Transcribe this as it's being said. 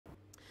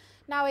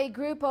Now, a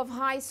group of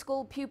high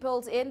school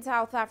pupils in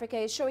South Africa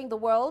is showing the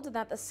world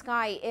that the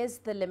sky is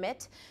the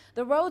limit.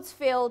 The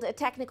Rhodesfield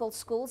Technical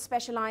School,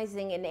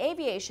 specializing in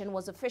aviation,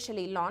 was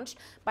officially launched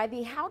by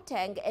the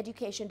Gauteng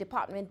Education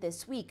Department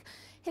this week.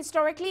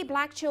 Historically,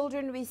 black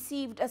children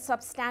received a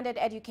substandard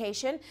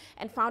education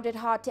and found it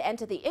hard to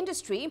enter the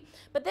industry.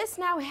 But this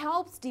now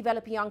helps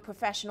develop young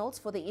professionals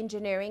for the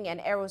engineering and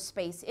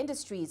aerospace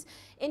industries.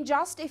 In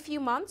just a few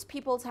months,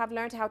 pupils have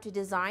learned how to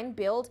design,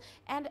 build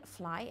and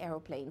fly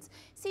aeroplanes.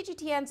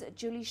 CGTN's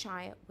Julie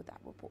Scheier with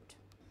that report.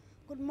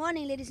 Good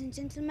morning, ladies and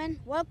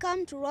gentlemen.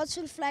 Welcome to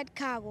Rhodesfield Flight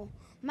Cargo.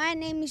 My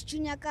name is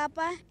Junior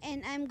Kappa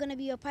and I'm going to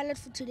be your pilot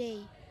for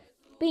today.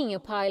 Being a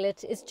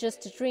pilot is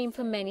just a dream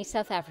for many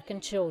South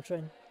African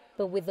children.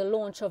 But with the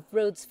launch of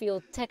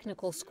Rhodesfield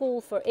Technical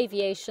School for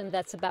Aviation,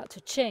 that's about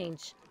to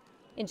change.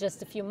 In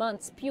just a few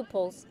months,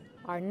 pupils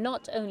are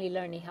not only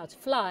learning how to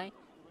fly,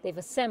 they've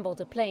assembled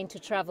a plane to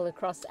travel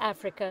across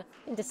Africa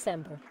in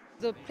December.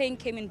 The plane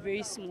came in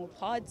very small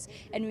parts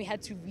and we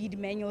had to read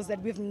manuals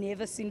that we've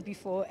never seen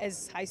before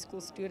as high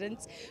school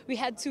students. We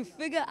had to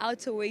figure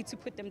out a way to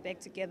put them back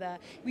together.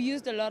 We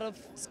used a lot of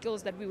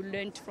skills that we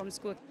learned from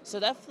school. So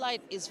that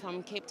flight is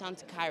from Cape Town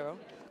to Cairo.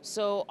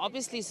 So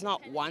obviously it's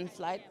not one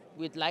flight.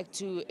 We'd like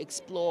to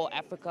explore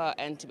Africa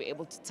and to be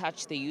able to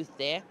touch the youth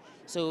there.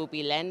 So we'll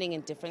be landing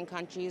in different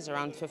countries,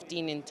 around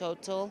 15 in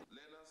total.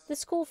 The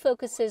school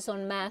focuses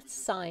on maths,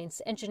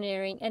 science,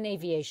 engineering and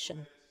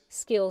aviation,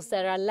 skills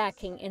that are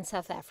lacking in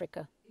South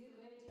Africa.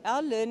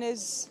 Our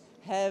learners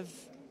have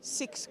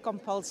 6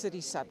 compulsory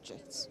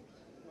subjects.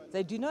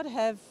 They do not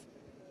have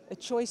a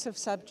choice of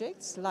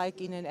subjects like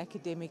in an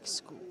academic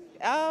school.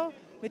 Our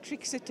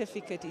matric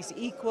certificate is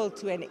equal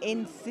to an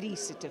N3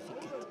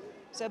 certificate.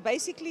 So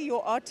basically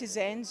your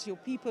artisans, your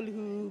people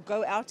who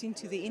go out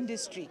into the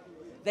industry,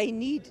 they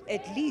need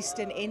at least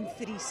an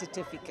N3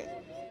 certificate.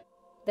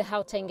 The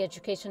Gauteng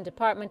Education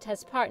Department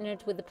has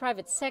partnered with the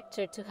private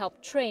sector to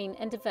help train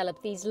and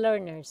develop these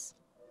learners.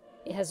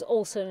 It has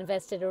also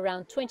invested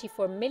around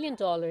 $24 million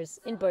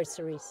in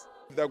bursaries.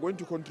 They are going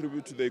to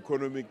contribute to the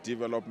economic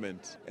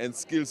development and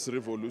skills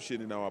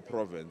revolution in our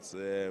province.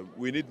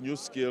 We need new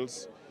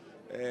skills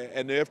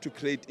and we have to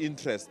create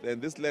interest,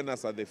 and these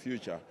learners are the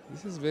future.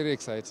 This is very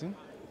exciting.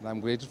 And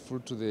I'm grateful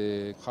to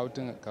the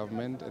Gauteng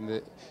government and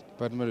the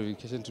Department of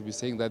Education to be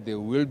saying that they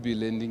will be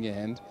lending a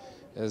hand,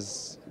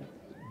 as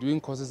doing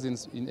courses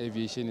in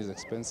aviation is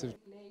expensive.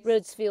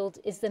 Rhodesfield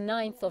is the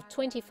 9th of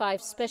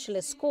 25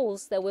 specialist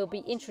schools that will be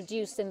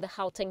introduced in the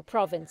Gauteng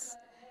province.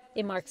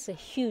 It marks a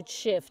huge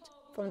shift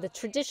from the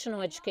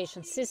traditional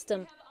education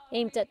system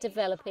aimed at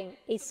developing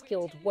a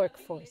skilled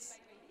workforce.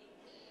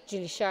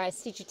 Julie Scheier,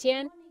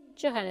 CGTN,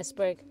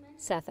 Johannesburg,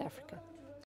 South Africa.